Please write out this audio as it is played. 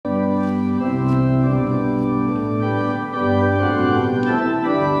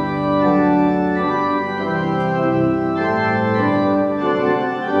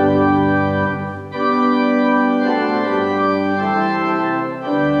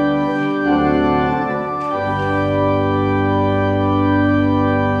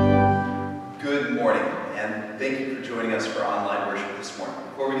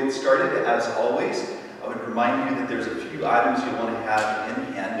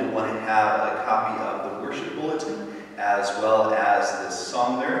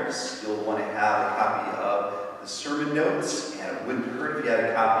wouldn't hurt if you had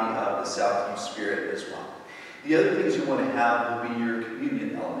a copy of the Southview Spirit as well. The other things you want to have will be your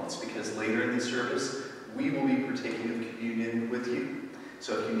communion elements, because later in the service, we will be partaking of communion with you.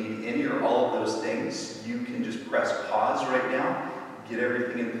 So if you need any or all of those things, you can just press pause right now, get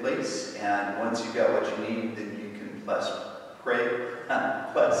everything in place, and once you've got what you need, then you can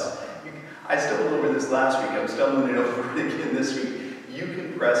I stumbled over this last week, I'm stumbling it over it again this week. You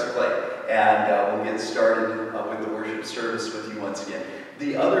can press play, and we'll get started with the worship service with you once again.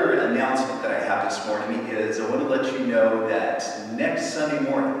 The other announcement that I have this morning is I want to let you know that next Sunday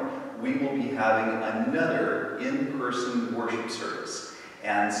morning, we will be having another in-person worship service.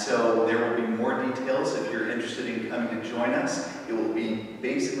 And so there will be more details if you're interested in coming to join us. It will be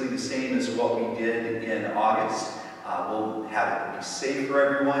basically the same as what we did in August. We'll have it be safe for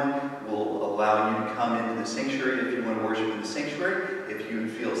everyone. We'll allow you to come into the sanctuary if you want to worship in the sanctuary. If you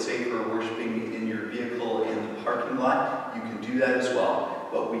feel safer worshiping in your vehicle in the parking lot, you can do that as well.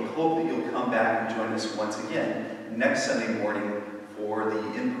 But we hope that you'll come back and join us once again next Sunday morning for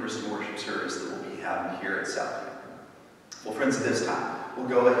the in-person worship service that we'll be having here at Southview. Well, friends, at this time, we'll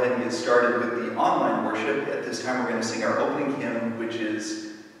go ahead and get started with the online worship. At this time, we're going to sing our opening hymn, which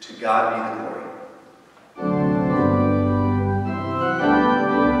is "To God Be the Glory."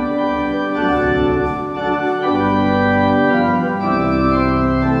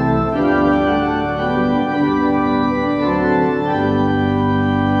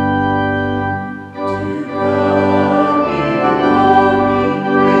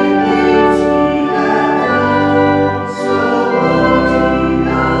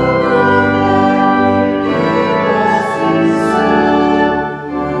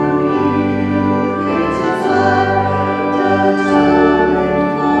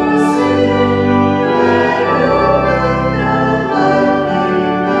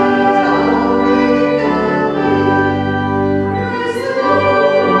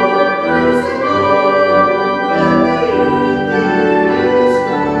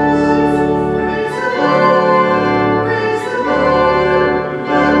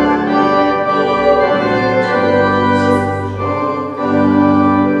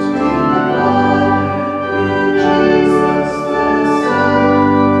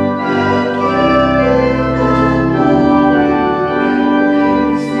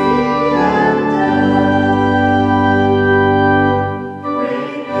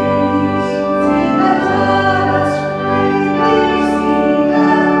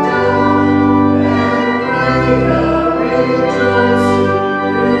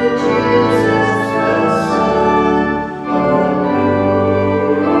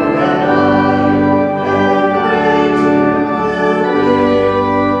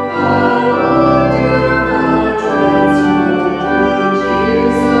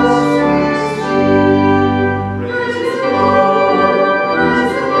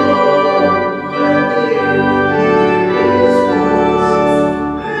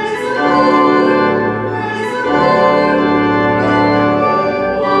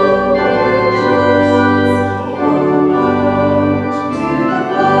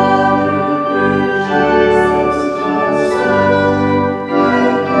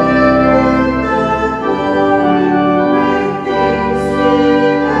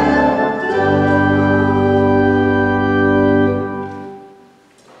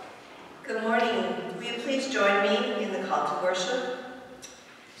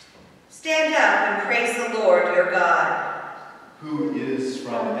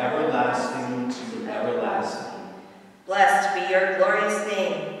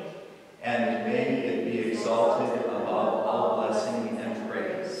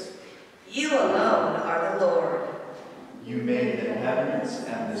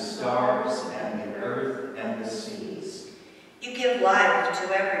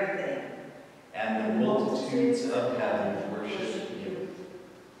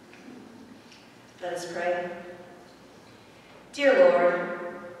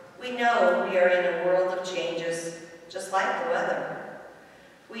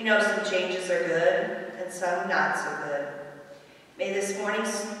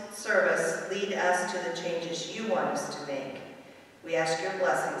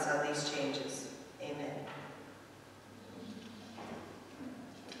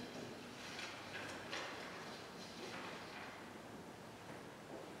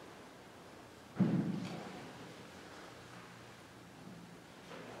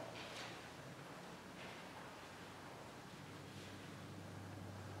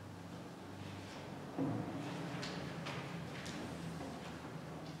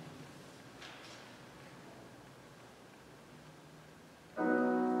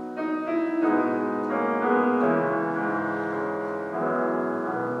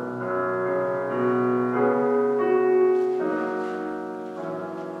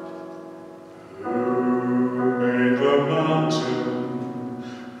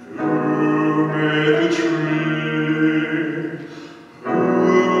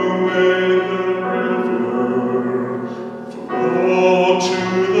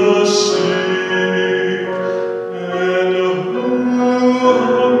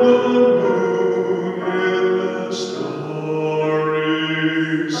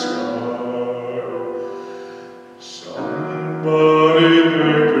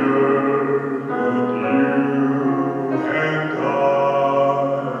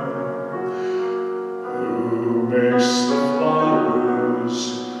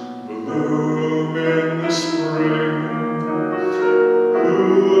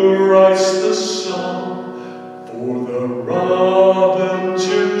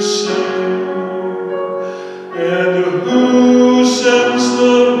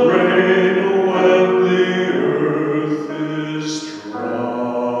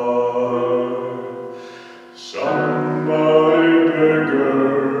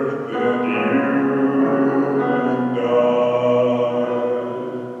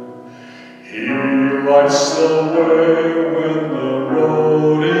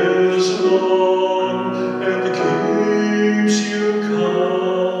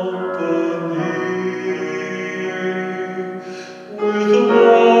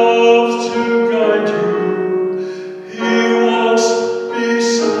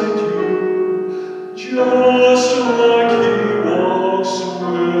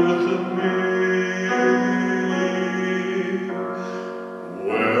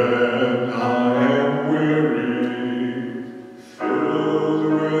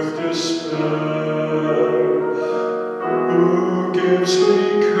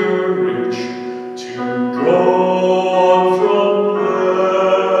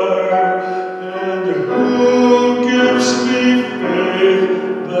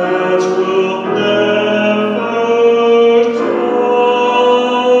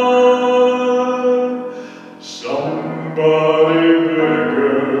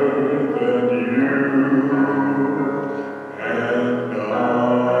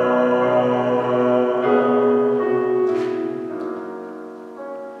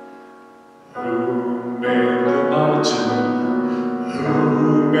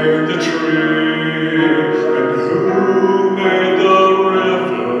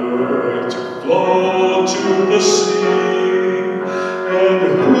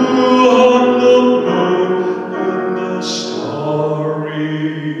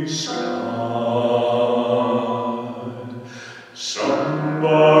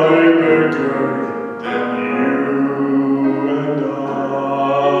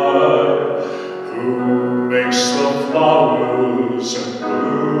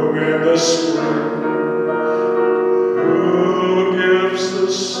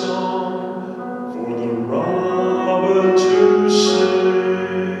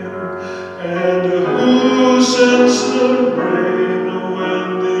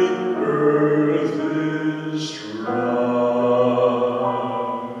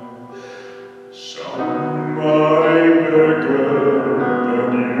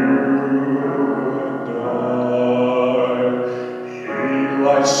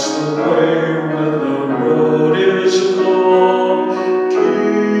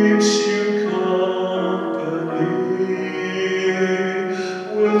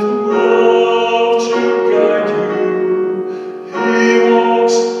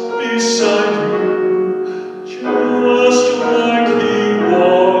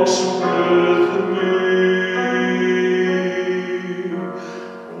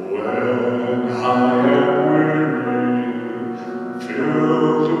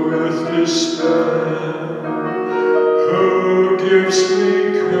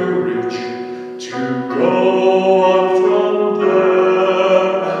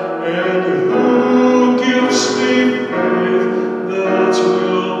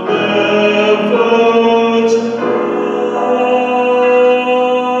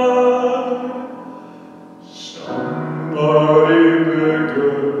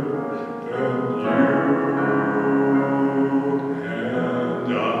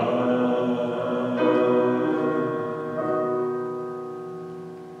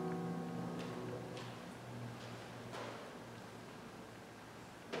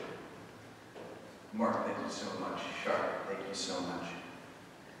 Mark, thank you so much. Sharp, thank you so much.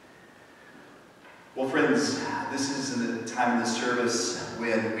 Well, friends, this is the time of the service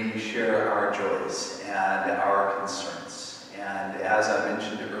when we share our joys and our concerns. And as I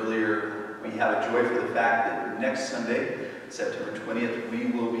mentioned earlier, we have a joy for the fact that next Sunday, September 20th,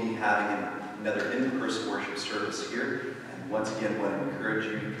 we will be having another in-person worship service here. And once again want to encourage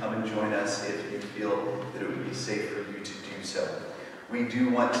you to come and join us if you feel that it would be safe for you to do so. We do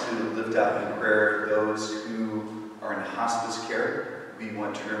want to lift up in prayer those who are in hospice care. We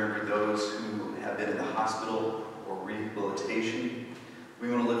want to remember those who have been in the hospital or rehabilitation. We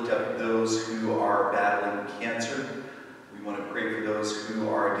want to lift up those who are battling cancer. We want to pray for those who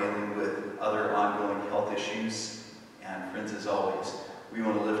are dealing with other ongoing health issues. And friends, as always, we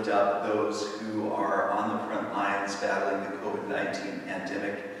want to lift up those who are on the front lines battling the COVID-19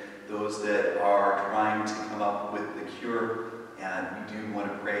 pandemic, those that are trying to come up with the cure. And we do want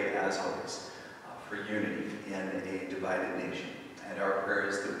to pray, as always, for unity in a divided nation. And our prayer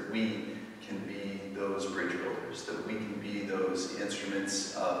is that we can be those bridge builders, that we can be those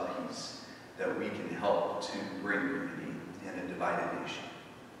instruments of peace, that we can help to bring unity in a divided nation.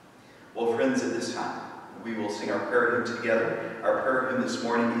 Well, friends, at this time, we will sing our prayer hymn together. Our prayer hymn this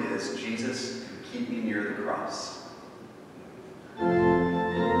morning is Jesus, Keep Me Near the Cross.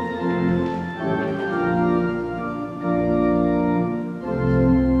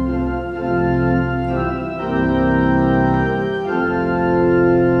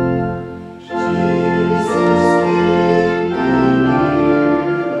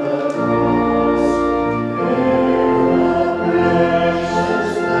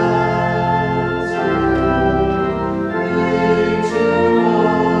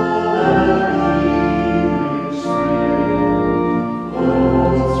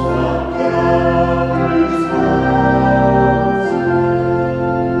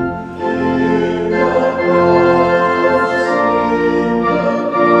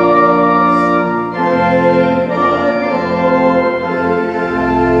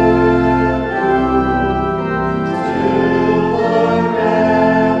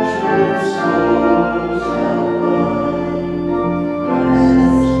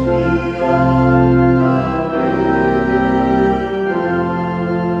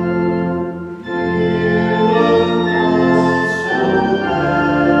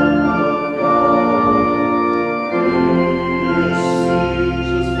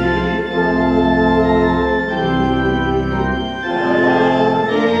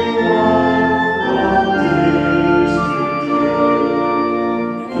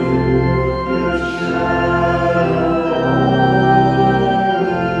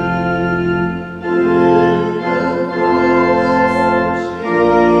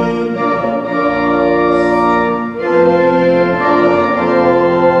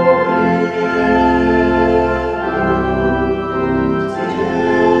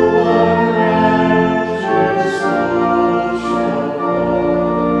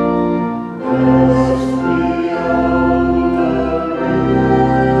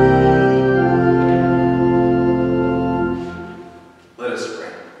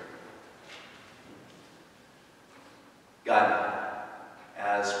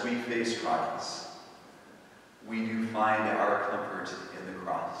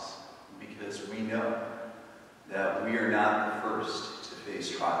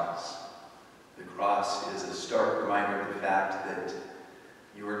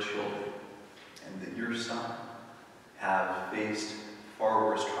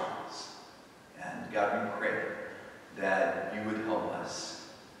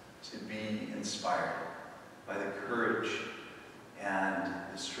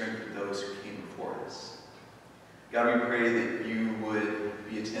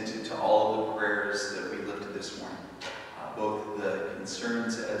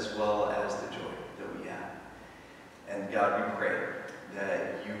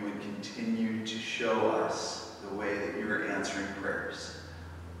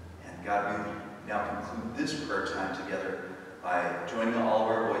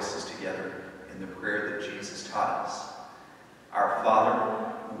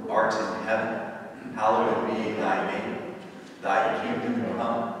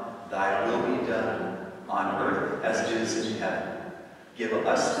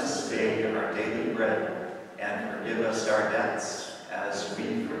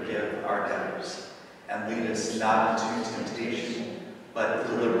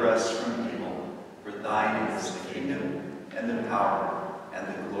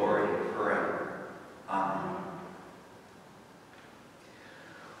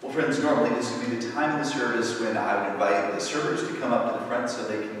 Well, friends, normally this would be the time of the service when I would invite the servers to come up to the front so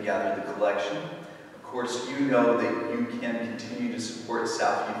they can gather the collection. Of course, you know that you can continue to support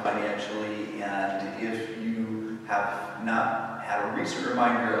Southview financially, and if you have not had a recent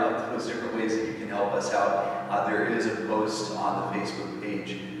reminder of those different ways that you can help us out, there is a post on the Facebook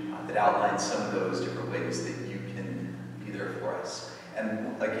page that outlines some of those different ways that you can be there for us.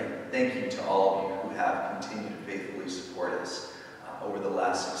 And again, thank you to all of you who have continued to faithfully support us over the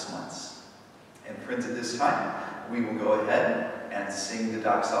last 6 months. And friends, at this time, we will go ahead and sing the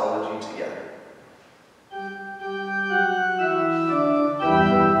doxology together.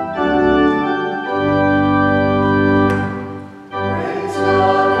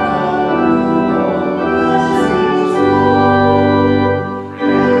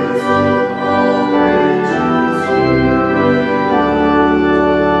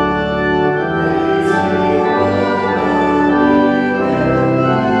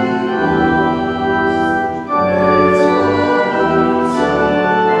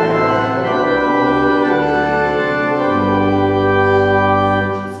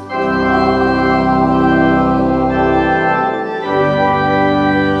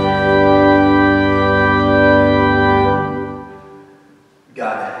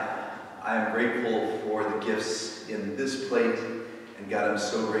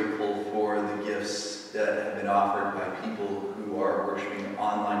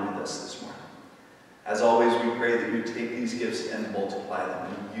 As always, we pray that you take these gifts and multiply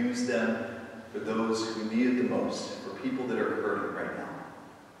them and use them for those who need it the most, for people that are hurting right now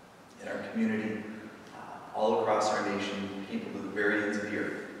in our community, all across our nation, people to the very ends of the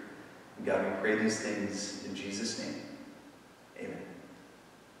earth. And God, we pray these things in Jesus' name. Amen.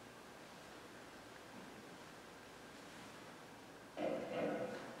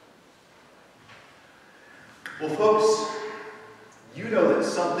 Well, folks, you know that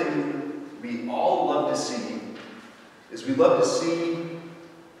something we all love to see is we love to see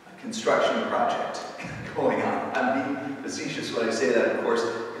a construction project going on. I'm being facetious when I say that, of course,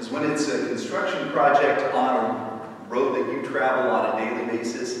 because when it's a construction project on a road that you travel on a daily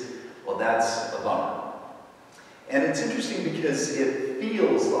basis, well, that's a bummer. And it's interesting because it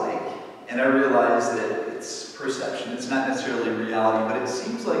feels like, and I realize that it's perception, it's not necessarily reality, but it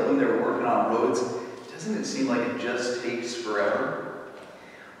seems like when they're working on roads, doesn't it seem like it just takes forever?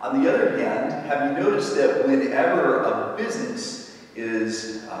 On the other hand, have you noticed that whenever a business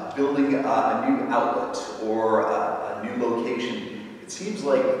is building a new outlet or a new location, it seems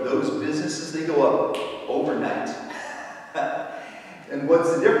like those businesses, they go up overnight. And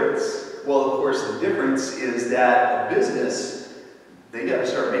what's the difference? Well, of course, the difference is that a business, they got to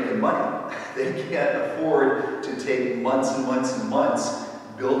start making money. They can't afford to take months and months and months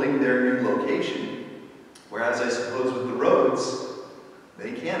building their new location. Whereas I suppose with the roads,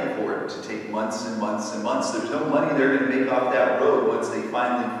 they can't afford to take months and months and months. There's no money they're going to make off that road once they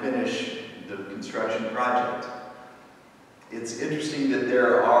finally finish the construction project. It's interesting that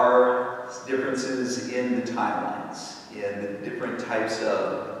there are differences in the timelines, in the different types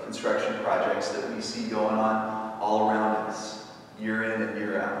of construction projects that we see going on all around us, year in and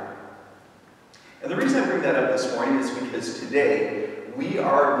year out. And the reason I bring that up this morning is because today we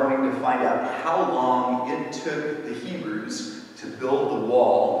are going to find out how long it took the Hebrews to build the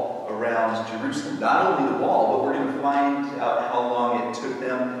wall around Jerusalem. Not only the wall, but we're going to find out how long it took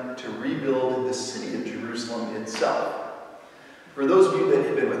them to rebuild the city of Jerusalem itself. For those of you that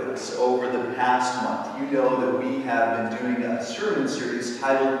have been with us over the past month, you know that we have been doing a sermon series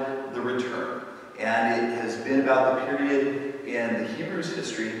titled The Return. And it has been about the period in the Hebrews'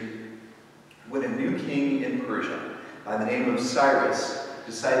 history when a new king in Persia by the name of Cyrus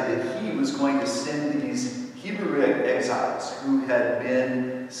decided that he was going to send these Hebrew exiles who had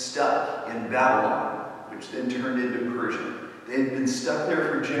been stuck in Babylon, which then turned into Persia. They had been stuck there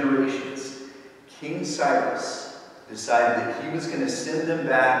for generations. King Cyrus decided that he was going to send them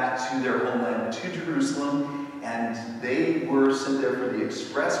back to their homeland, to Jerusalem, and they were sent there for the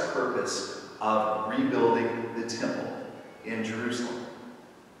express purpose of rebuilding the temple in Jerusalem.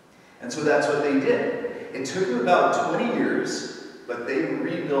 And so that's what they did. It took them about 20 years, but they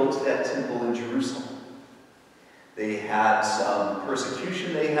rebuilt that temple in Jerusalem. They had some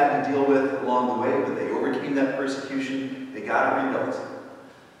persecution they had to deal with along the way, but they overcame that persecution. They got it rebuilt.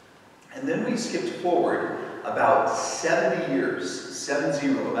 And then we skipped forward about 70 years,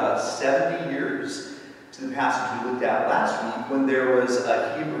 about 70 years to the passage we looked at last week when there was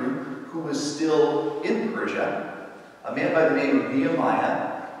a Hebrew who was still in Persia, a man by the name of Nehemiah.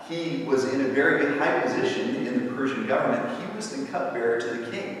 He was in a very high position in the Persian government. He was the cupbearer to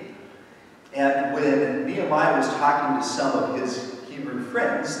the king. And when Nehemiah was talking to some of his Hebrew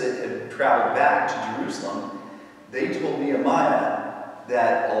friends that had traveled back to Jerusalem, they told Nehemiah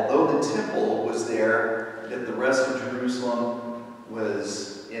that although the temple was there, that the rest of Jerusalem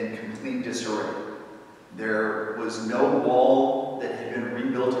was in complete disarray. There was no wall that had been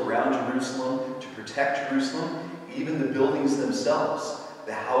rebuilt around Jerusalem to protect Jerusalem. Even the buildings themselves,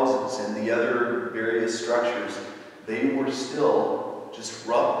 the houses and the other various structures, they were still just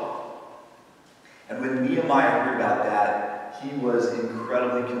rubble. And when Nehemiah heard about that, he was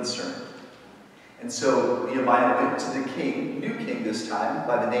incredibly concerned. And so Nehemiah went to the king, new king this time,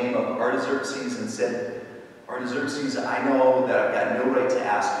 by the name of Artaxerxes, and said, Artaxerxes, I know that I've got no right to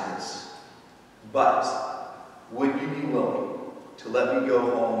ask you this, but would you be willing to let me go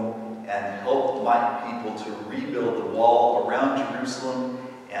home and help my people to rebuild the wall around Jerusalem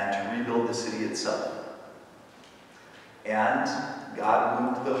and to rebuild the city itself? And God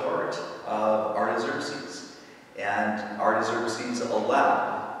moved the heart of Artaxerxes, and Artaxerxes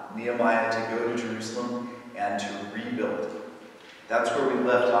allowed Nehemiah to go to Jerusalem and to rebuild. That's where we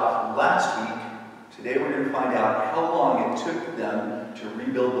left off last week. Today we're going to find out how long it took them to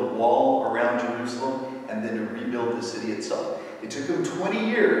rebuild the wall around Jerusalem and then to rebuild the city itself. It took them 20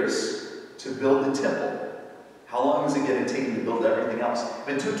 years to build the temple. How long is it going to take them to build everything else? If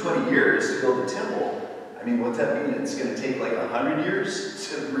it took 20 years to build the temple, I mean, what's that mean? It's going to take like 100 years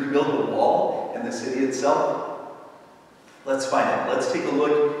to rebuild the wall and the city itself? Let's find out. Let's take a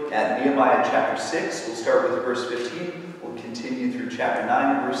look at Nehemiah chapter 6. We'll start with verse 15. We'll continue through chapter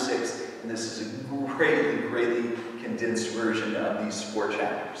 9, verse 6. And this is a greatly condensed version of these 4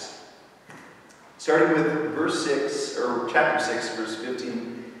 chapters. Starting with verse 6, or chapter 6, verse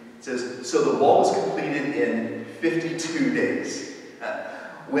 15, it says, So the wall was completed in 52 days.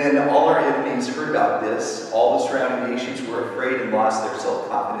 When all our enemies heard about this, all the surrounding nations were afraid and lost their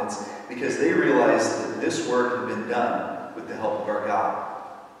self-confidence because they realized that this work had been done with the help of our God.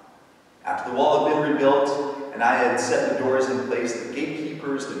 After the wall had been rebuilt, and I had set the doors in place, the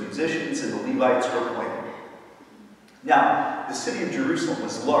gatekeepers, the musicians, and the Levites were appointed. Now, the city of Jerusalem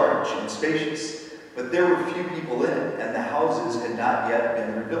was large and spacious, but there were few people in it, and the houses had not yet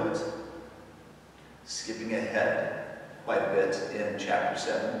been rebuilt. Skipping ahead quite a bit in chapter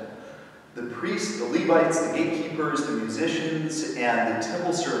 7, the priests, the Levites, the gatekeepers, the musicians, and the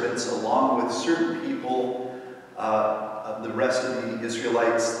temple servants, along with certain people of the rest of the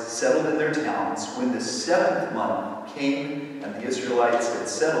Israelites, settled in their towns. When the 7th month came and the Israelites had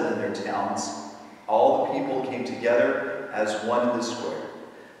settled in their towns, all the people came together as one in the square.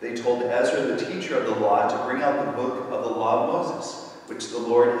 They told Ezra, the teacher of the law, to bring out the book of the law of Moses, which the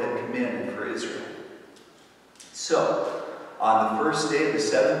Lord had commanded for Israel. So, on the first day of the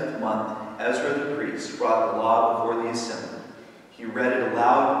 7th month, Ezra the priest brought the law before the assembly. He read it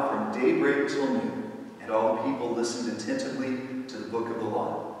aloud from daybreak till noon, and all the people listened attentively to the book of the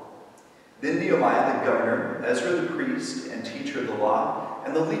law. Then Nehemiah the governor, Ezra the priest and teacher of the law,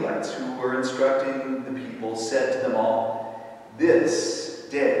 and the Levites who were instructing the people said to them all, This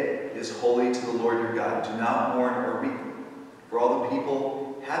day is holy to the Lord your God. Do not mourn or weep. For all the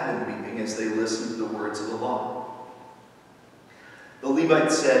people had been weeping as they listened to the words of the law. The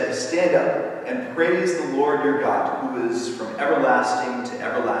Levites said, Stand up and praise the Lord your God, who is from everlasting to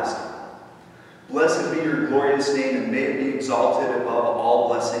everlasting. Blessed be your glorious name, and may it be exalted above all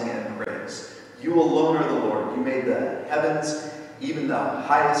blessing and praise. You alone are the Lord. You made the heavens, even the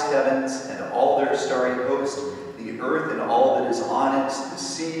highest heavens, and all their starry host, the earth and all that is on it, the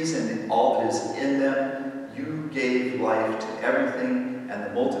seas and all that is in them. You gave life to everything, and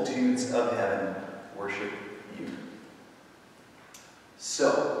the multitudes of heaven worship you.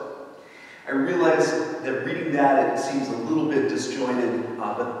 So, I realize that reading that, it seems a little bit disjointed,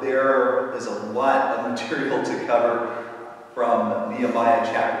 but there is a lot of material to cover from Nehemiah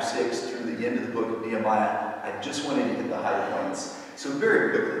chapter 6 through the end of the book of Nehemiah. I just wanted to hit the high points. So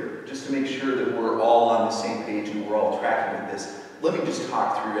very quickly, just to make sure that we're all on the same page and we're all tracking with this, let me just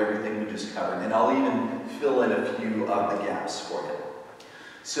talk through everything we just covered, and I'll even fill in a few of the gaps for you.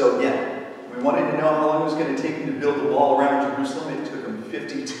 So again, we wanted to know how long it was going to take them to build the wall around Jerusalem. It took them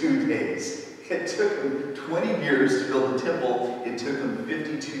 52 days. It took them 20 years to build the temple. It took them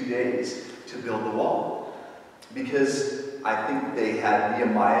 52 days to build the wall. Because I think they had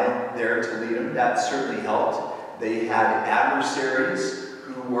Nehemiah there to lead them. That certainly helped. They had adversaries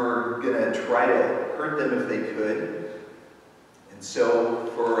who were going to try to hurt them if they could. And so,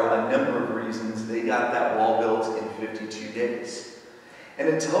 for a number of reasons, they got that wall built in 52 days. And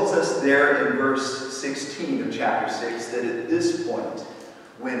it tells us there in verse 16 of chapter 6 that at this point,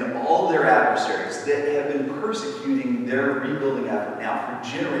 when all their adversaries that have been persecuting their rebuilding effort now for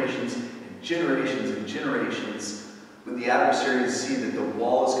generations and generations and generations, when the adversaries see that the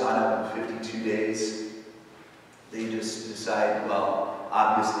wall has gone up in 52 days, they just decide, well,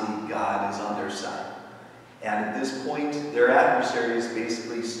 obviously God is on their side. And at this point, their adversaries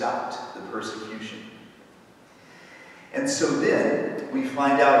basically stopped the persecution. And so then, we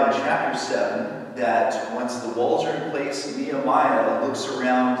find out in chapter 7 that once the walls are in place, Nehemiah looks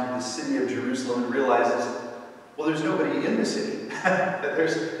around the city of Jerusalem and realizes, Well, there's nobody in the city.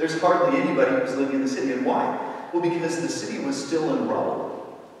 there's hardly anybody who's living in the city. And why? Well, because the city was still in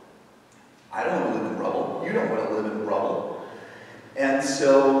rubble. I don't want to live in rubble. You don't want to live in rubble. And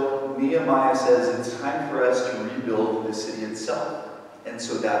so Nehemiah says it's time for us to rebuild the city itself. And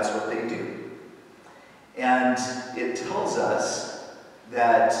so that's what they do. And it tells us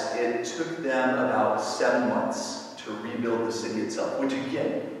that it took them about 7 months to rebuild the city itself, which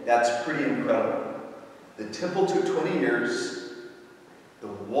again, that's pretty incredible. The temple took 20 years, the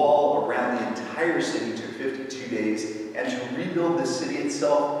wall around the entire city took 52 days, and to rebuild the city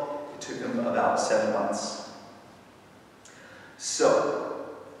itself, it took them about 7 months. So,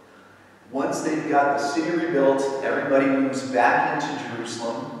 once they've got the city rebuilt, everybody moves back into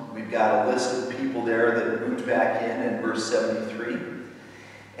Jerusalem. We've got a list of people there that moved back in verse 73.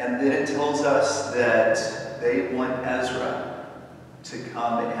 And then it tells us that they want Ezra to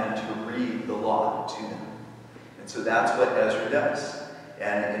come and to read the law to them. And so that's what Ezra does.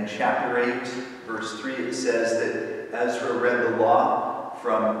 And in chapter 8, verse 3, it says that Ezra read the law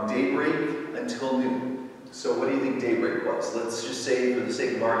from daybreak until noon. So what do you think daybreak was? Let's just say, for the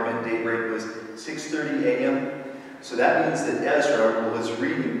sake of argument, daybreak was 6:30 a.m. So that means that Ezra was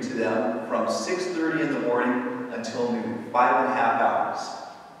reading to them from 6:30 in the morning until noon, 5.5 hours.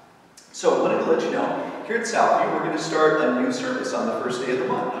 So I wanted to let you know, here at Southview, we're going to start a new service on the first day of the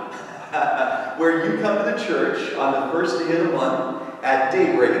month, where you come to the church on the first day of the month at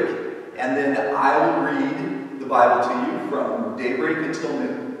daybreak, and then I will read the Bible to you from daybreak until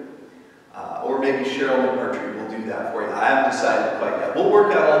noon. Or maybe Cheryl McMurtry will do that for you. I haven't decided quite yet. We'll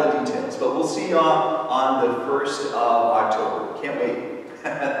work out all the details, but we'll see you on the 1st of October. Can't wait.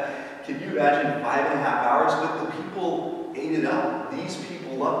 Can you imagine 5.5 hours? But the people ate it up. These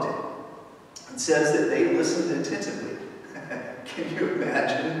people loved it. It says that they listened attentively. Can you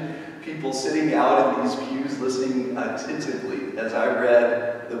imagine people sitting out in these pews listening attentively as I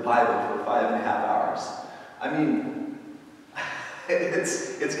read the Bible for 5.5 hours? I mean,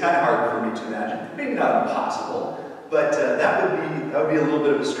 it's kind of hard for me to imagine. Maybe not impossible, but that would be a little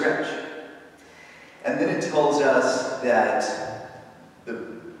bit of a stretch. And then it tells us that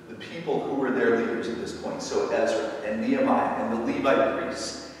the people who were their leaders at this point, so Ezra and Nehemiah and the Levite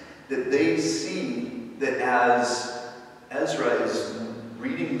priests, that they see that as Ezra is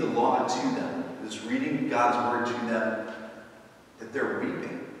reading the law to them, is reading God's word to them, that they're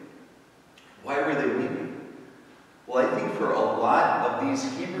weeping. Why were they weeping? Well, I think for a lot of these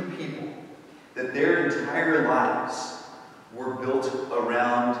Hebrew people, that their entire lives were built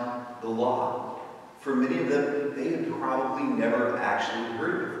around the law. For many of them, they had probably never actually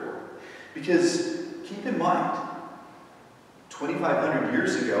heard it before. Because keep in mind, 2,500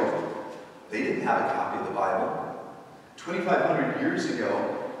 years ago, they didn't have a copy of the Bible. 2,500 years ago,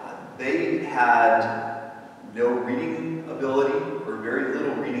 they had no reading ability, or very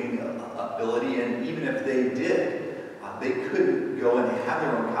little reading ability, and even if they did, they couldn't go and have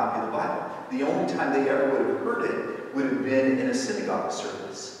their own copy of the Bible. The only time they ever would have heard it would have been in a synagogue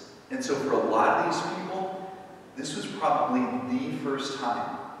service. And so for a lot of these people, this was probably the first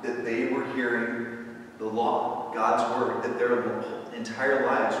time that they were hearing the law, God's word, that their entire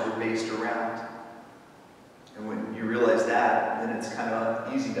lives were based around. And when you realize that, then it's kind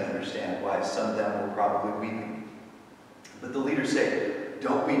of easy to understand why some of them were probably weeping. But the leaders say,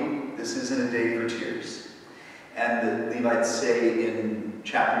 don't weep. This isn't a day for tears. And the Levites say in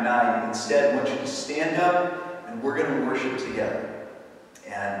chapter 9, instead, I want you to stand up and we're going to worship together.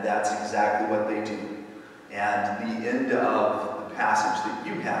 And that's exactly what they do. And the end of the passage that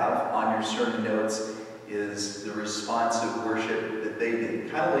you have on your sermon notes is the responsive worship that they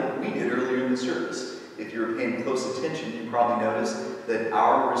did, kind of like we did earlier in the service. If you were paying close attention, you probably noticed that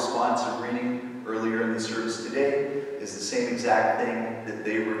our responsive reading earlier in the service today is the same exact thing that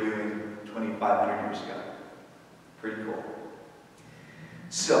they were doing 2,500 years ago. Pretty cool.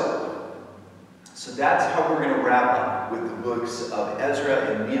 So that's how we're going to wrap up with the books of Ezra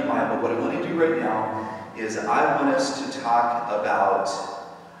and Nehemiah. But what I want to do right now is I want us to talk about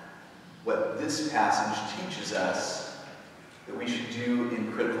what this passage teaches us that we should do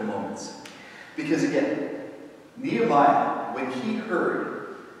in critical moments. Because again, Nehemiah, when he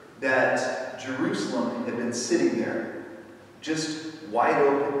heard that Jerusalem had been sitting there, just wide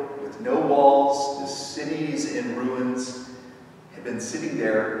open, with no walls, the cities in ruins, had been sitting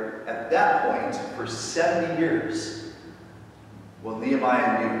there at that point for 70 years. Well,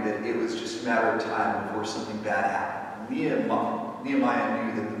 Nehemiah knew that it was just a matter of time before something bad happened. Nehemiah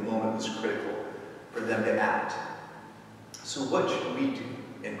knew that the moment was critical for them to act. So what should we do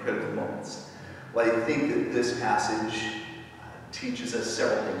in critical moments? Well, I think that this passage teaches us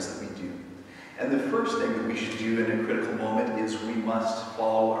several things that we do. And the first thing that we should do in a critical moment is we must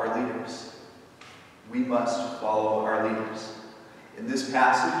follow our leaders. We must follow our leaders. In this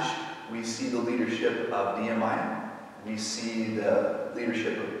passage, we see the leadership of Nehemiah. We see the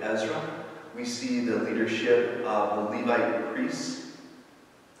leadership of Ezra. We see the leadership of the Levite priests.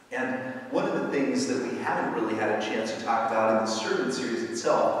 And one of the things that we haven't really had a chance to talk about in the sermon series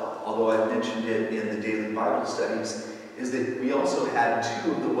itself, although I've mentioned it in the daily Bible studies, is that we also had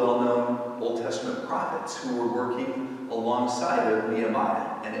two of the well-known Old Testament prophets who were working alongside of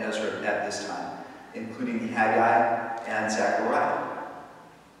Nehemiah and Ezra at this time, including Haggai and Zechariah.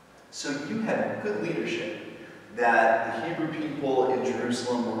 So you had good leadership that the Hebrew people in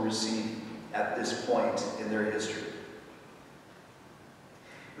Jerusalem were receiving at this point in their history.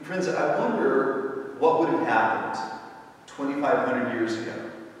 And friends, I wonder what would have happened 2,500 years ago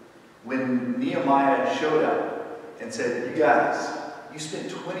when Nehemiah showed up and said, you guys, you spent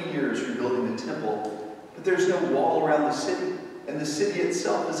 20 years rebuilding the temple, but there's no wall around the city, and the city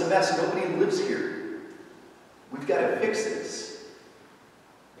itself is a mess. Nobody lives here. We've got to fix this.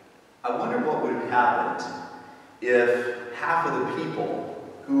 I wonder what would have happened if half of the people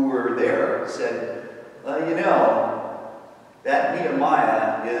who were there said, well, you know, that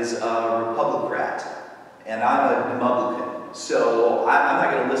Nehemiah is a Republican, and I'm a Republican, so I'm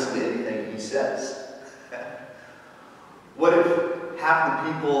not going to listen to anything he says. What if half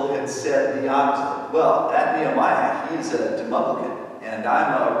the people had said the opposite? Well, that Nehemiah, he's a Democrat, and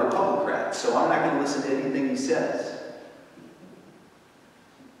I'm a Republican, so I'm not going to listen to anything he says.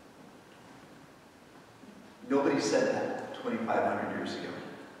 Nobody said that 2,500 years ago.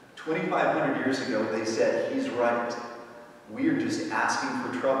 2,500 years ago, they said, he's right. We are just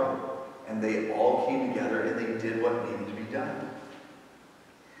asking for trouble. And they all came together and they did what needed to be done.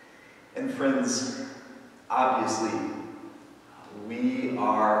 And friends, obviously, we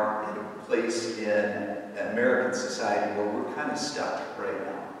are in a place in American society where we're kind of stuck right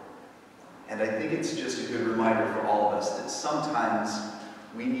now. And I think it's just a good reminder for all of us that sometimes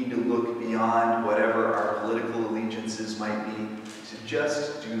we need to look beyond whatever our political allegiances might be to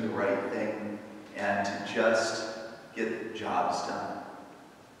just do the right thing and to just get jobs done.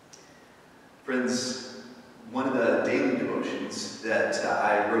 Friends, one of the daily devotions that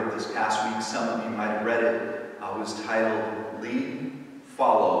I wrote this past week, some of you might have read it, was titled Lead,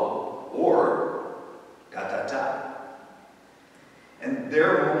 Follow, or ... And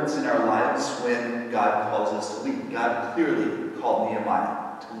there are moments in our lives when God calls us to lead. God clearly called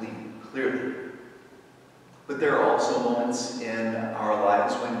Nehemiah to lead, clearly. But there are also moments in our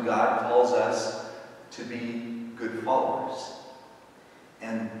lives when God calls us to be good followers.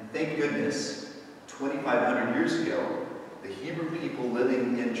 And thank goodness, 2,500 years ago, the Hebrew people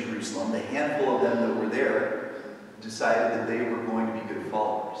living in Jerusalem, the handful of them that were there, decided that they were going to be good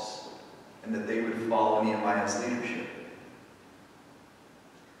followers and that they would follow Nehemiah's leadership.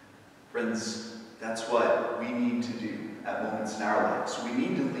 Friends, that's what we need to do at moments in our lives. We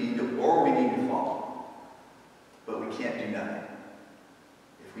need to lead or we need to follow. But we can't do nothing.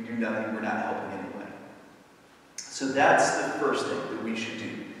 If we do nothing, we're not helping anybody. So that's the first thing that we should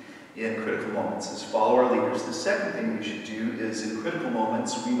do in critical moments, is follow our leaders. The second thing we should do is in critical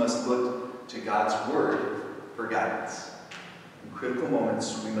moments, we must look to God's Word for guidance. In critical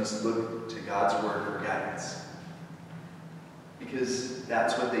moments, we must look to God's Word for guidance. Because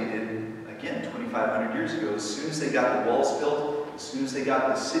that's what they did, again, 2,500 years ago. As soon as they got the walls built, as soon as they got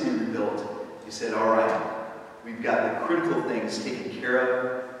the city rebuilt, they said, all right, we've got the critical things taken care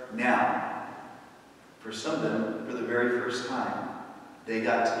of now. For some of them, for the very first time, they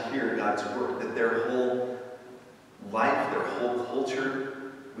got to hear God's Word, that their whole life, their whole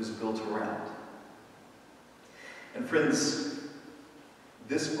culture was built around. And friends,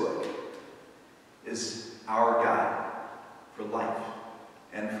 this book is our guide for life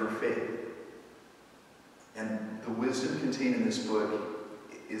and for faith. And the wisdom contained in this book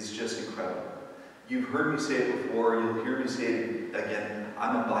is just incredible. You've heard me say it before, you'll hear me say it again.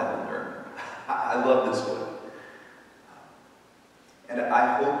 I'm a Bible nerd. I love this book. And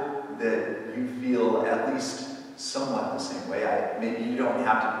I hope that you feel at least somewhat the same way. Maybe you don't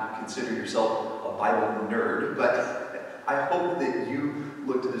have to consider yourself a Bible nerd, but I hope that you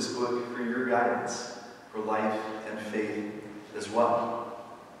look to this book for your guidance for life and faith as well.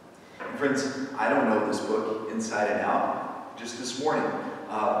 And friends, I don't know this book inside and out. Just this morning,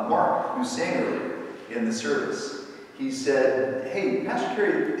 Mark, who sang earlier in the service, he said, hey, Pastor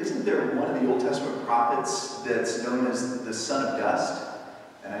Kerry, isn't there one of the Old Testament prophets that's known as the son of dust?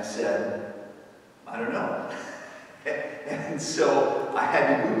 And I said, I don't know. And so I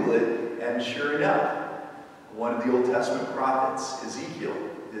had to Google it, and sure enough, one of the Old Testament prophets, Ezekiel,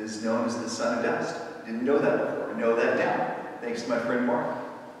 is known as the son of dust. Didn't know that before. I know that now, thanks to my friend Mark.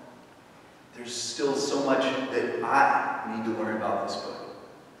 There's still so much that I need to learn about this book,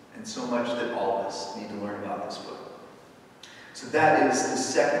 and so much that all of us need to learn about this book. So that is the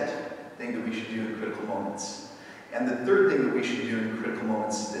second thing that we should do in critical moments. And the third thing that we should do in critical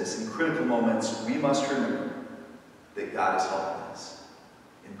moments is this. In critical moments, we must remember that God is helping us.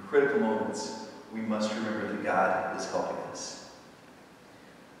 In critical moments, we must remember that God is helping us.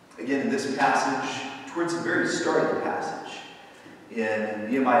 Again, in this passage, towards the very start of the passage, in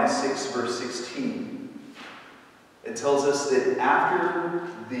Nehemiah 6, verse 16, it tells us that after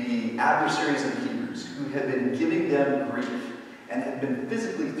the adversaries of the Hebrews, who had been giving them grief and had been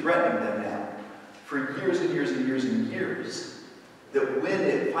physically threatening them now for years and years and years and years, that when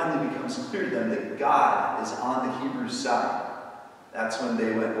it finally becomes clear to them that God is on the Hebrews' side, that's when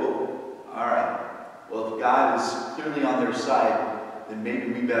they went, oh, all right, well, if God is clearly on their side, then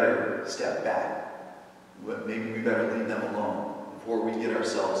maybe we better step back. Maybe we better leave them alone before we get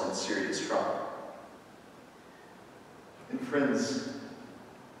ourselves in serious trouble. And friends,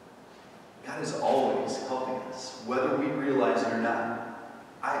 God is always helping us, whether we realize it or not.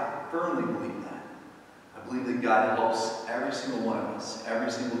 I firmly believe that. I believe that God helps every single one of us,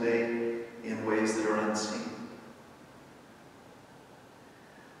 every single day, in ways that are unseen.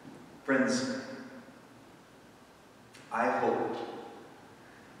 Friends, I hope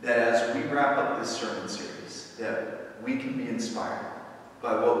that as we wrap up this sermon series, that we can be inspired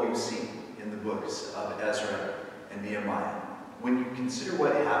by what we've seen in the books of Ezra and Nehemiah. When you consider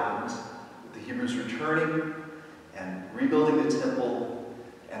what happened with the Hebrews returning and rebuilding the temple,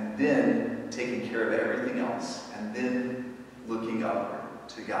 and then taking care of everything else, and then looking upward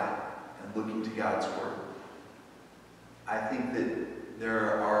to God and looking to God's Word, I think that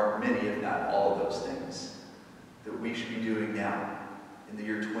there are many, if not all, of those things that we should be doing now in the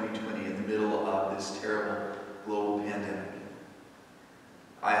year 2020, in the middle of this terrible global pandemic.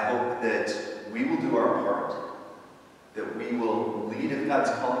 I hope that we will do our part, that we will lead if God's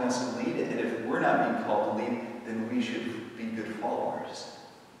calling us to lead, and if we're not being called to lead, then we should be good followers.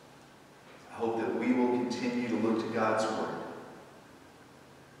 I hope that we will continue to look to God's Word.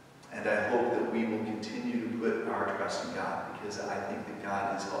 And I hope that we will continue to put our trust in God, because I think that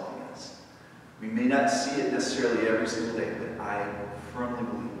God is helping us. We may not see it necessarily every single day, but I firmly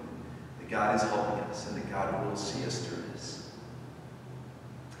believe that God is helping us and that God will see us through this.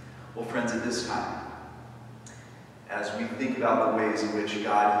 Well, friends, at this time, as we think about the ways in which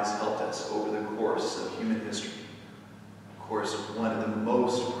God has helped us over the course of human history, of course, one of the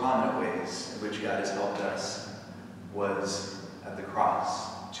most prominent ways in which God has helped us was at the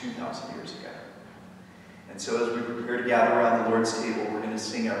cross 2,000 years ago. And so as we prepare to gather around the Lord's table, we're going to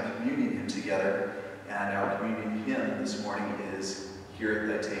sing our communion hymn together. And our communion hymn this morning is Here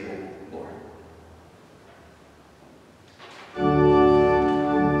at Thy Table, Lord.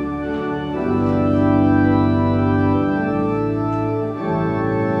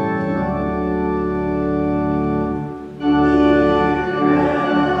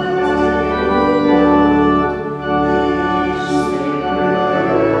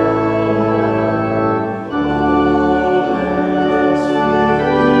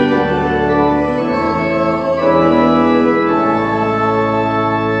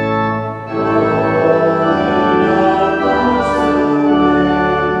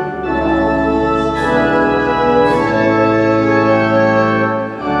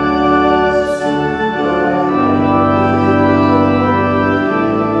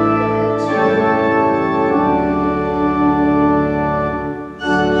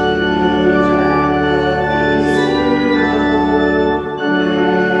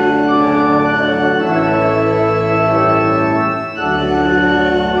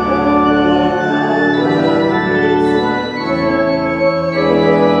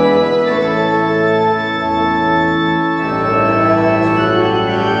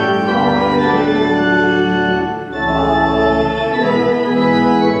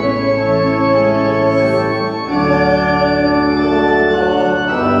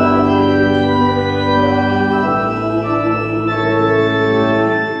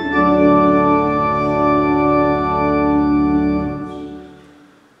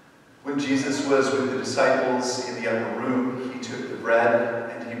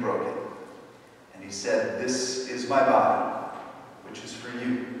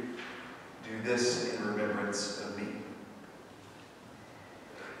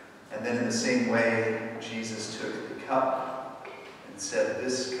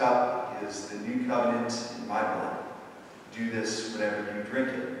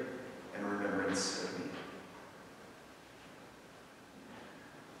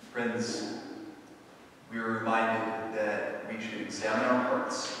 Friends, we are reminded that we should examine our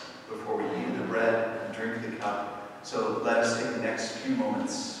hearts before we eat the bread and drink the cup. So let us take the next few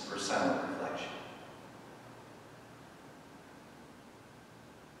moments for silent reflection.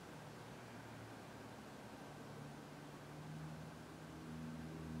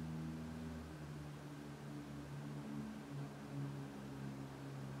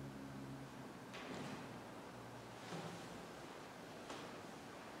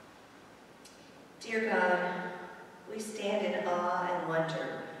 Dear God, we stand in awe and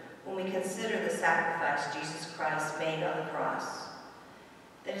wonder when we consider the sacrifice Jesus Christ made on the cross,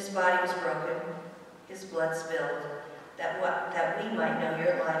 that his body was broken, his blood spilled, that we might know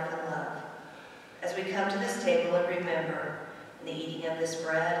your life and love. As we come to this table and remember, in the eating of this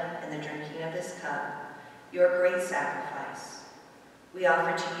bread and the drinking of this cup, your great sacrifice, we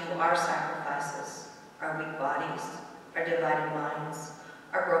offer to you our sacrifices, our weak bodies, our divided minds,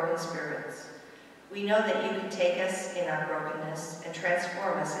 our broken spirits. We know that you can take us in our brokenness and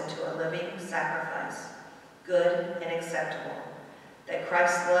transform us into a living sacrifice, good and acceptable, that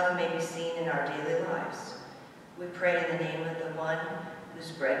Christ's love may be seen in our daily lives. We pray in the name of the one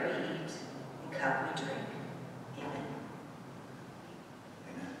whose bread we eat and cup we drink. Amen.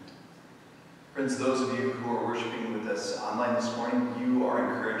 Amen. Friends, those of you who are worshiping with us online this morning, you are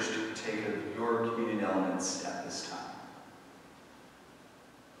encouraged to take of your communion elements at this time.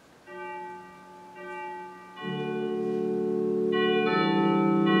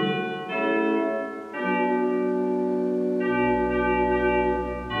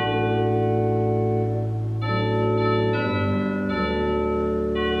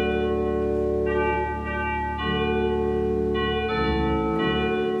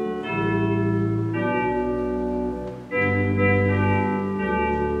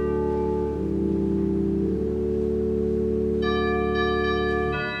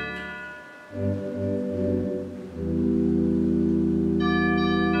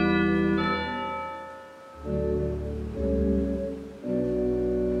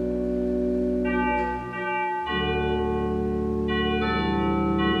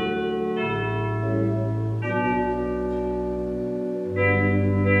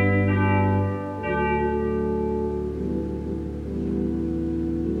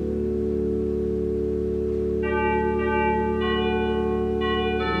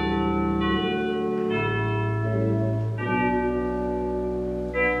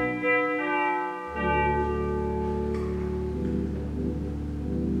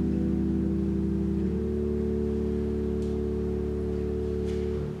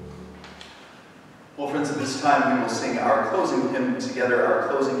 Well, friends, at this time we will sing our closing hymn together. Our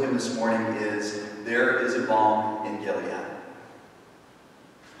closing hymn this morning is "There is a Balm in Gilead."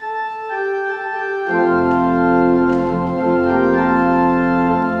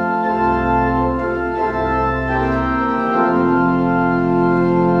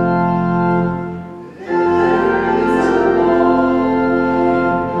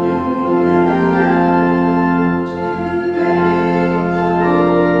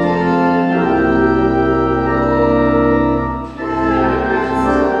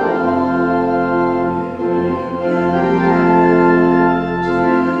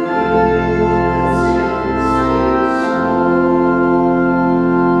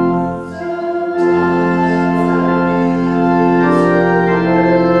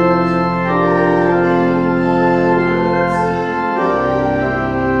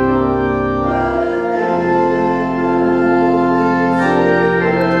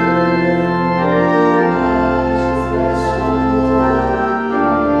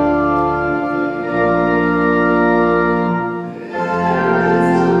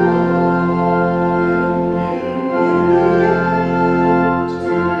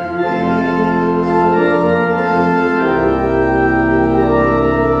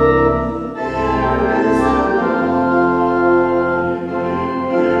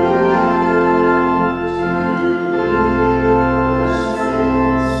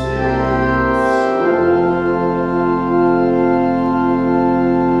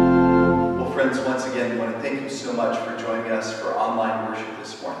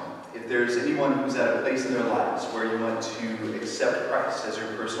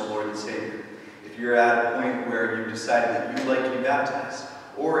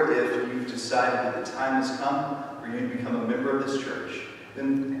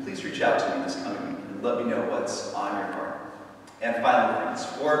 Then please reach out to me this coming week and let me know what's on your heart. And finally, friends,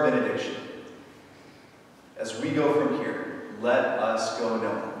 for our benediction, as we go from here, let us go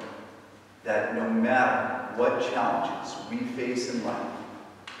knowing that no matter what challenges we face in life,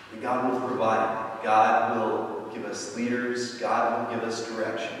 that God will provide, God will give us leaders, God will give us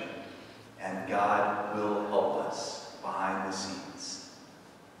direction, and God will help us behind the scenes.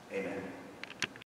 Amen.